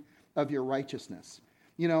sing of your righteousness.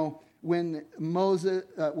 When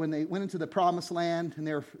when they went into the promised land and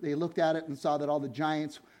they looked at it and saw that all the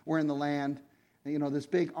giants were in the land, this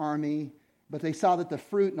big army, but they saw that the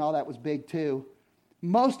fruit and all that was big too.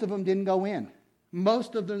 Most of them didn't go in.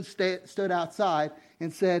 Most of them stood outside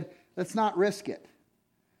and said, let's not risk it.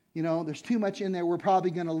 There's too much in there. We're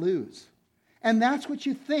probably going to lose. And that's what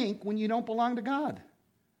you think when you don't belong to God.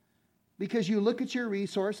 Because you look at your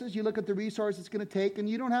resources, you look at the resources it's going to take, and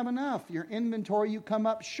you don't have enough. Your inventory, you come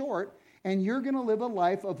up short, and you're going to live a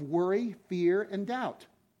life of worry, fear, and doubt.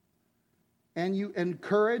 And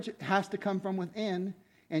courage has to come from within,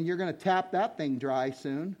 and you're going to tap that thing dry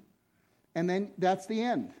soon. And then that's the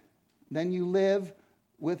end. Then you live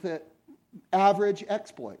with average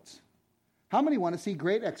exploits. How many want to see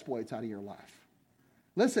great exploits out of your life?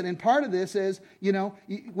 Listen, and part of this is,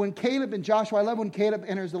 when Caleb and Joshua, I love when Caleb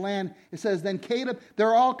enters the land, it says, then Caleb,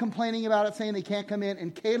 they're all complaining about it, saying they can't come in,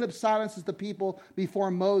 and Caleb silences the people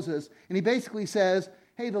before Moses, and he basically says,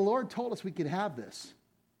 hey, the Lord told us we could have this.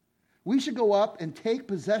 We should go up and take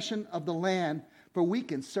possession of the land, for we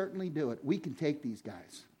can certainly do it. We can take these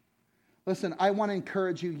guys. Listen, I want to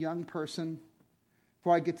encourage you, young person,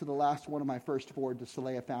 before I get to the last one of my first 4, just to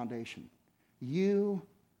lay a foundation. You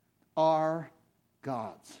are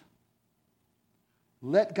God's.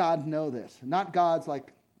 Let God know this. Not gods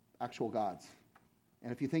like actual gods.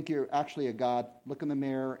 And if you think you're actually a god, look in the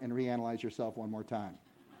mirror and reanalyze yourself one more time.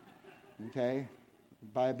 Okay?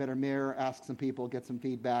 Buy a better mirror, ask some people, get some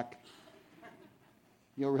feedback.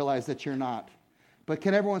 You'll realize that you're not. But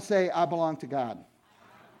can everyone say, I belong to God?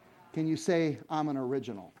 Can you say, I'm an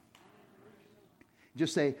original?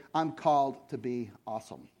 Just say, I'm called to be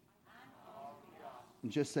awesome.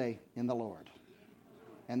 And just say, in the Lord.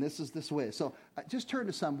 And this is this way. So just turn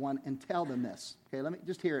to someone and tell them this. Okay, let me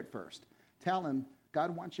just hear it first. Tell them,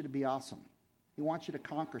 God wants you to be awesome. He wants you to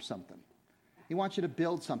conquer something. He wants you to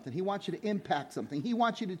build something. He wants you to impact something. He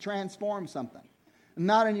wants you to transform something.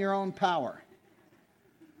 not in your own power.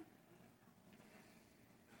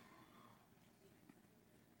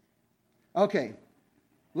 Okay,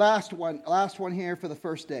 last one here for the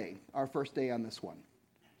first day. Our first day on this one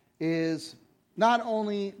is not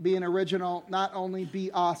only be an original, not only be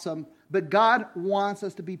awesome, but God wants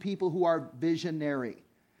us to be people who are visionary.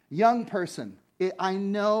 Young person, I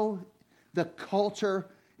know the culture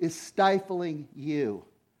is stifling you.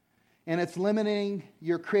 And it's limiting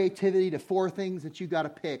your creativity to 4 things that you got to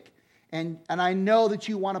pick. And I know that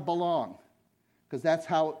you want to belong. Because that's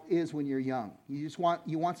how it is when you're young. You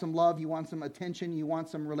want some love, you want some attention, you want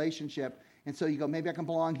some relationship. And so you go, maybe I can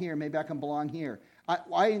belong here, maybe I can belong here.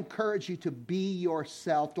 I encourage you to be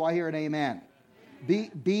yourself. Do I hear an amen?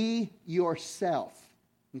 Be yourself.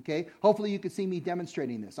 Okay? Hopefully you can see me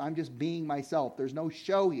demonstrating this. I'm just being myself. There's no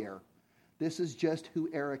show here. This is just who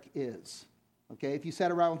Eric is. Okay? If you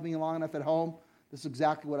sat around with me long enough at home, this is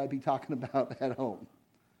exactly what I'd be talking about at home.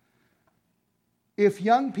 If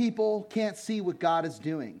young people can't see what God is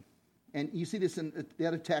doing, and you see this in the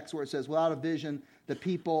other text where it says, without a vision, the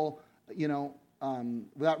people,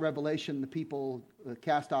 without revelation, the people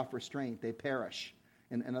cast off restraint, they perish.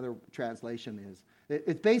 And another translation is.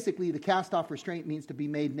 It's basically the cast off restraint means to be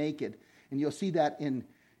made naked. And you'll see that in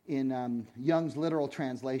Young's literal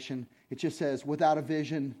translation. It just says, without a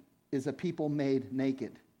vision is a people made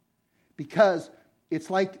naked. Because it's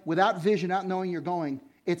like without vision, not knowing you're going,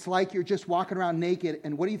 it's like you're just walking around naked.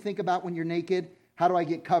 And what do you think about when you're naked? How do I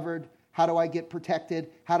get covered? How do I get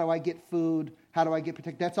protected? How do I get food? How do I get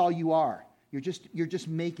protected? That's all you are. You're just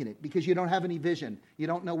making it because you don't have any vision. You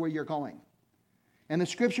don't know where you're going. And the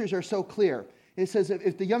scriptures are so clear. It says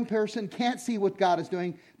if the young person can't see what God is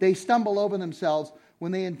doing, they stumble over themselves.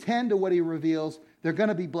 When they attend to what he reveals, they're going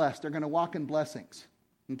to be blessed. They're going to walk in blessings.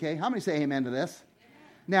 Okay? How many say amen to this?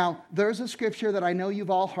 Now, there's a scripture that I know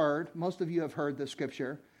you've all heard. Most of you have heard this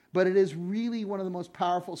scripture. But it is really one of the most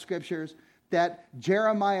powerful scriptures that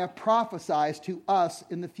Jeremiah prophesies to us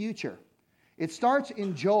in the future. It starts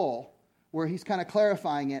in Joel, where he's kind of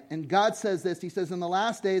clarifying it. And God says this. He says, in the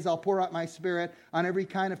last days, I'll pour out my spirit on every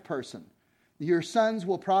kind of person. Your sons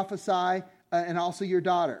will prophesy, and also your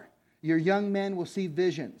daughter. Your young men will see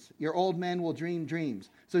visions. Your old men will dream dreams.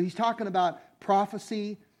 So he's talking about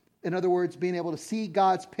prophecy. In other words, being able to see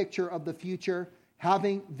God's picture of the future,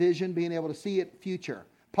 having vision, being able to see it future.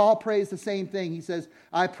 Paul prays the same thing. He says,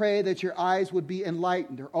 I pray that your eyes would be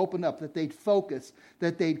enlightened or opened up, that they'd focus,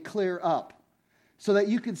 that they'd clear up, so that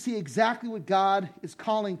you can see exactly what God is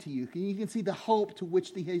calling to you. You can see the hope to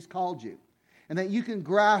which He's called you, and that you can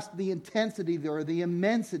grasp the intensity or the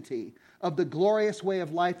immensity of the glorious way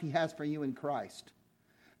of life He has for you in Christ.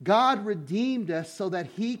 God redeemed us so that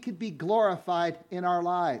He could be glorified in our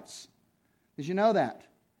lives. Did you know that?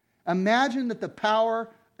 Imagine that the power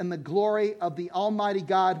and the glory of the Almighty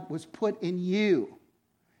God was put in you.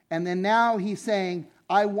 And then now He's saying,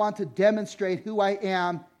 I want to demonstrate who I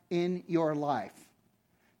am in your life.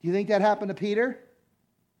 Do you think that happened to Peter?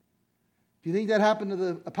 Do you think that happened to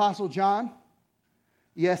the Apostle John?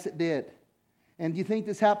 Yes, it did. And do you think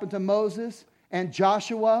this happened to Moses and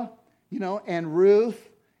Joshua, and Ruth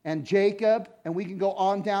and Jacob, and we can go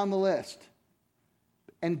on down the list.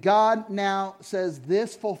 And God now says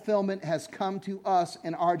this fulfillment has come to us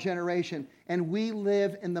in our generation, and we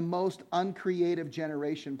live in the most uncreative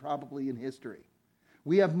generation probably in history.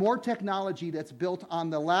 We have more technology that's built on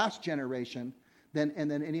the last generation than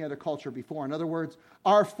any other culture before. In other words,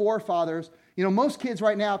 our forefathers, most kids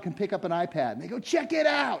right now can pick up an iPad and they go, check it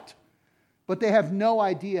out. But they have no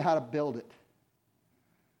idea how to build it.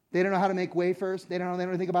 They don't know how to make wafers. They don't know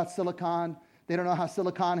anything about silicon. They don't know how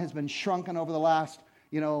silicon has been shrunken over the last,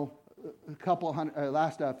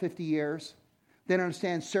 50 years. They don't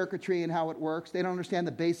understand circuitry and how it works. They don't understand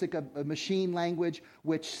the basic of machine language,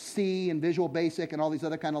 which C and Visual Basic and all these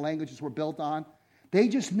other kind of languages were built on. They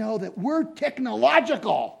just know that we're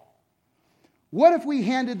technological. What if we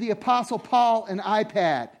handed the Apostle Paul an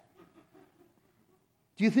iPad?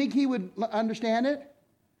 Do you think he would understand it?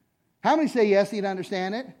 How many say yes, he'd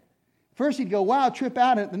understand it? First he'd go, wow, trip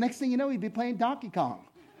out. And the next thing you know, he'd be playing Donkey Kong.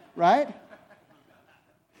 Right?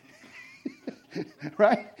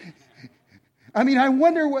 Right? I mean, I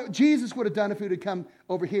wonder what Jesus would have done if he would have come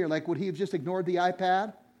over here. Like, would he have just ignored the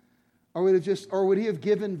iPad? Or would he have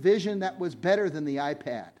given vision that was better than the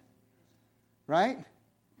iPad? Right?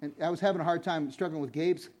 And I was having a hard time struggling with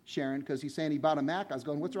Gabe's sharing because he's saying he bought a Mac. I was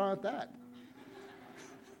going, what's wrong with that?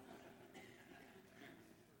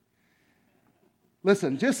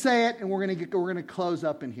 Listen, just say it, and we're going to close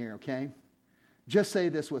up in here, okay? Just say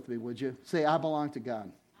this with me, would you? Say, I belong to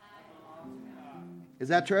God. Is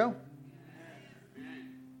that true?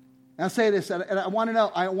 I'll say this, and I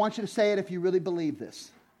want you to say it if you really believe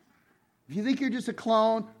this. If you think you're just a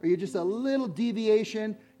clone, or you're just a little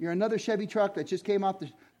deviation, you're another Chevy truck that just came off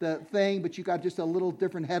the thing, but you got just a little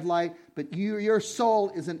different headlight, but your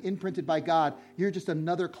soul isn't imprinted by God, you're just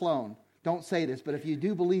another clone. Don't say this, but if you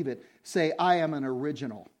do believe it, say, I am an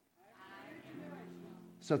original.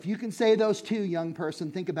 So if you can say those two, young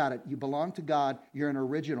person, think about it. You belong to God. You're an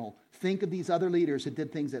original. Think of these other leaders that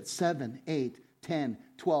did things at 7, 8, 10,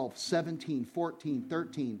 12, 17, 14,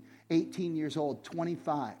 13, 18 years old,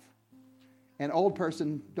 25. And old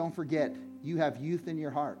person, don't forget, you have youth in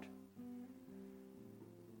your heart.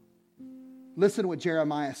 Listen to what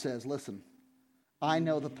Jeremiah says. Listen. I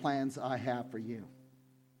know the plans I have for you.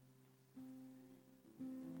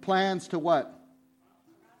 Plans to what?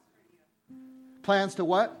 Plans to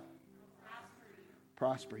what?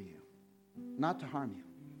 Prosper you. Not to harm you.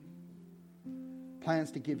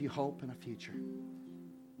 Plans to give you hope and a future.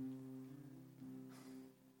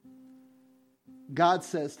 God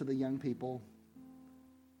says to the young people,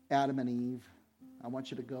 Adam and Eve, I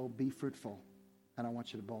want you to go be fruitful, and I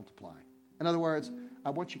want you to multiply. In other words, I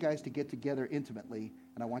want you guys to get together intimately,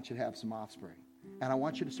 and I want you to have some offspring. And I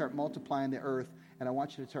want you to start multiplying the earth, and I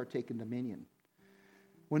want you to start taking dominion.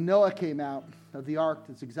 When Noah came out of the ark,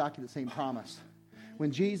 it's exactly the same promise.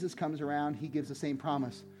 When Jesus comes around, he gives the same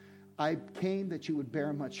promise. I came that you would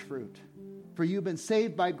bear much fruit. For you've been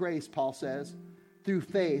saved by grace, Paul says, through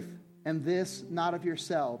faith, and this not of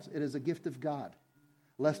yourselves. It is a gift of God,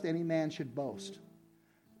 lest any man should boast.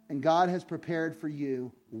 And God has prepared for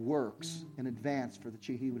you works in advance for that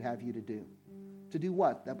he would have you to do. To do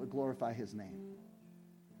what? That would glorify his name.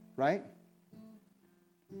 Right?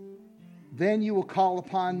 Then you will call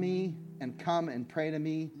upon me and come and pray to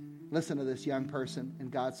me. Listen to this young person. And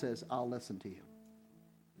God says, I'll listen to you.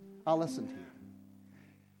 I'll listen to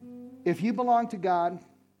you. If you belong to God,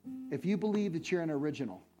 if you believe that you're an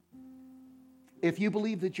original, if you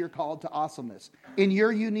believe that you're called to awesomeness in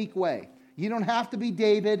your unique way, you don't have to be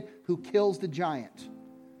David who kills the giant.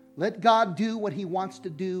 Let God do what he wants to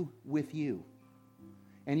do with you.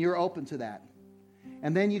 And you're open to that.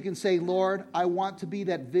 And then you can say, Lord, I want to be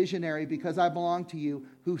that visionary because I belong to you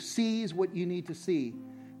who sees what you need to see.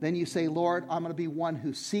 Then you say, Lord, I'm going to be one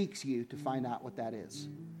who seeks you to find out what that is.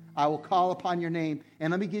 I will call upon your name. And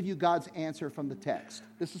let me give you God's answer from the text.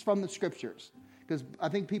 This is from the scriptures. Because I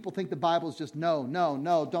think people think the Bible is just no, no,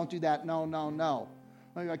 no, don't do that, no, no, no.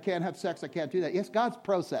 I can't have sex, I can't do that. Yes, God's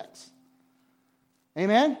pro-sex.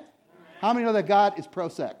 Amen? How many know that God is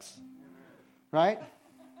pro-sex? Right?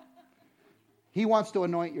 He wants to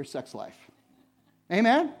anoint your sex life.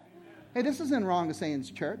 Amen? Hey, this isn't wrong to say in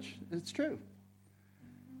church. It's true.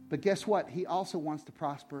 But guess what? He also wants to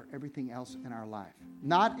prosper everything else in our life.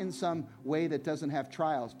 Not in some way that doesn't have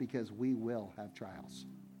trials, because we will have trials.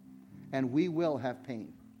 And we will have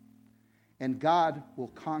pain. And God will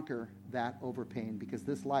conquer that over pain, because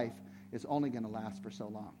this life is only going to last for so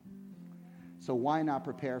long. So why not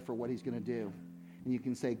prepare for what he's going to do? And you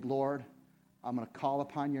can say, Lord, I'm going to call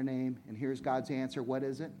upon your name, and here's God's answer. What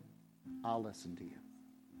is it? I'll listen to you.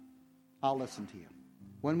 I'll listen to you.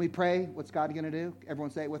 When we pray, what's God going to do?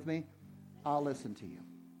 Everyone say it with me. I'll listen to you.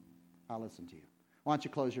 I'll listen to you. Why don't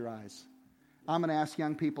you close your eyes? I'm going to ask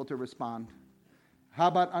young people to respond. How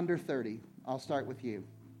about under 30? I'll start with you.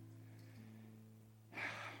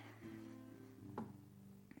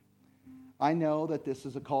 I know that this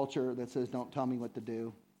is a culture that says, don't tell me what to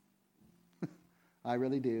do. I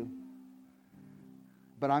really do.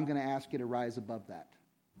 But I'm going to ask you to rise above that.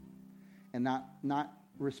 And not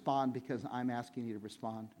respond because I'm asking you to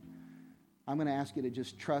respond. I'm going to ask you to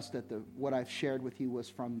just trust that what I've shared with you was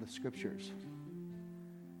from the scriptures.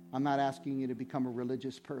 I'm not asking you to become a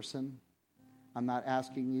religious person. I'm not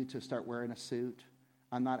asking you to start wearing a suit.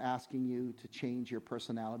 I'm not asking you to change your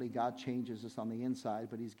personality. God changes us on the inside,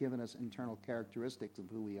 but he's given us internal characteristics of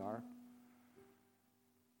who we are.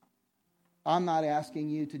 I'm not asking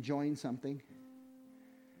you to join something.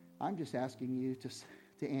 I'm just asking you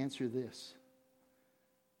to answer this.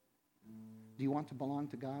 Do you want to belong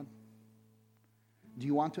to God? Do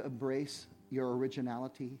you want to embrace your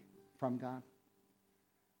originality from God?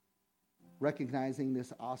 Recognizing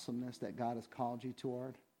this awesomeness that God has called you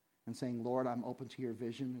toward and saying, Lord, I'm open to your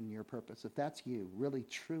vision and your purpose. If that's you, really,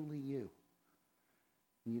 truly you,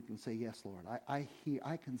 and you can say, yes, Lord, I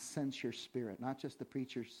can sense your spirit, not just the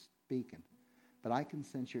preacher speaking, but I can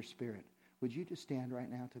sense your spirit. Would you just stand right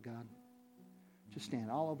now to God? Just stand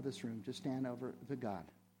all over this room. Just stand over to God.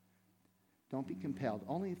 Don't be compelled.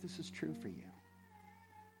 Only if this is true for you.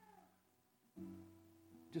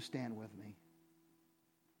 Just stand with me.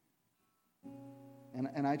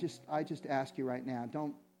 And I just ask you right now,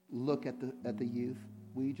 don't look at the youth?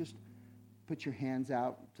 Will you just put your hands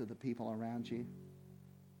out to the people around you?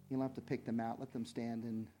 You don't have to pick them out. Let them stand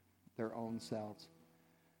in their own selves.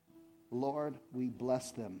 Lord, we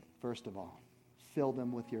bless them, first of all. Fill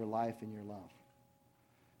them with your life and your love.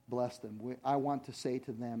 Bless them. I want to say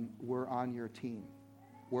to them, we're on your team.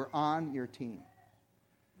 We're on your team.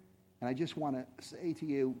 And I just want to say to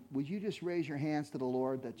you, would you just raise your hands to the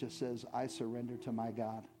Lord that just says, I surrender to my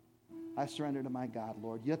God. I surrender to my God,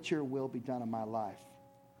 Lord. Let your will be done in my life.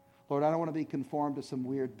 Lord, I don't want to be conformed to some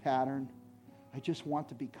weird pattern. I just want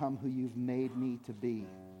to become who you've made me to be.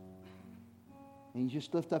 And you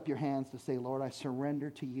just lift up your hands to say, Lord, I surrender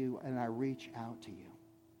to you and I reach out to you.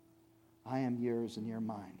 I am yours and you're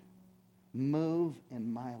mine. Move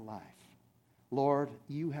in my life. Lord,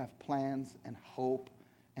 you have plans and hope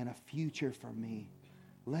and a future for me.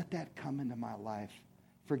 Let that come into my life.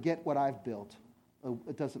 Forget what I've built.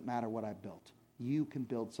 It doesn't matter what I built. You can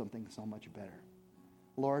build something so much better.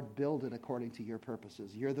 Lord, build it according to your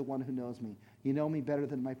purposes. You're the one who knows me. You know me better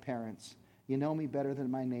than my parents. You know me better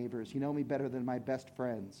than my neighbors. You know me better than my best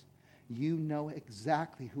friends. You know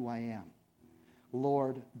exactly who I am.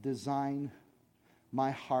 Lord, design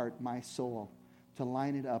my heart, my soul, to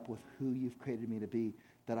line it up with who you've created me to be,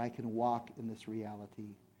 that I can walk in this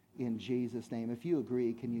reality. In Jesus' name. If you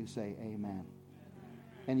agree, can you say amen?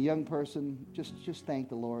 And young person, just thank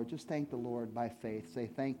the Lord. Just thank the Lord by faith. Say,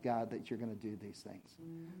 thank God that you're going to do these things.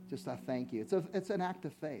 Just I thank you. It's an act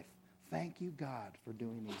of faith. Thank you, God, for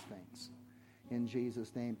doing these things. In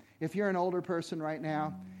Jesus' name. If you're an older person right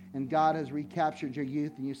now and God has recaptured your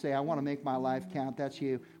youth and you say, I want to make my life count, that's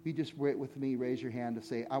you. You just with me, raise your hand to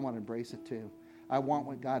say, I want to embrace it too. I want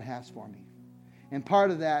what God has for me. And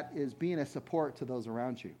part of that is being a support to those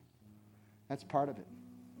around you. That's part of it.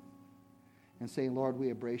 And saying, Lord, we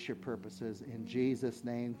embrace your purposes in Jesus'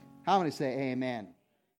 name. How many say amen?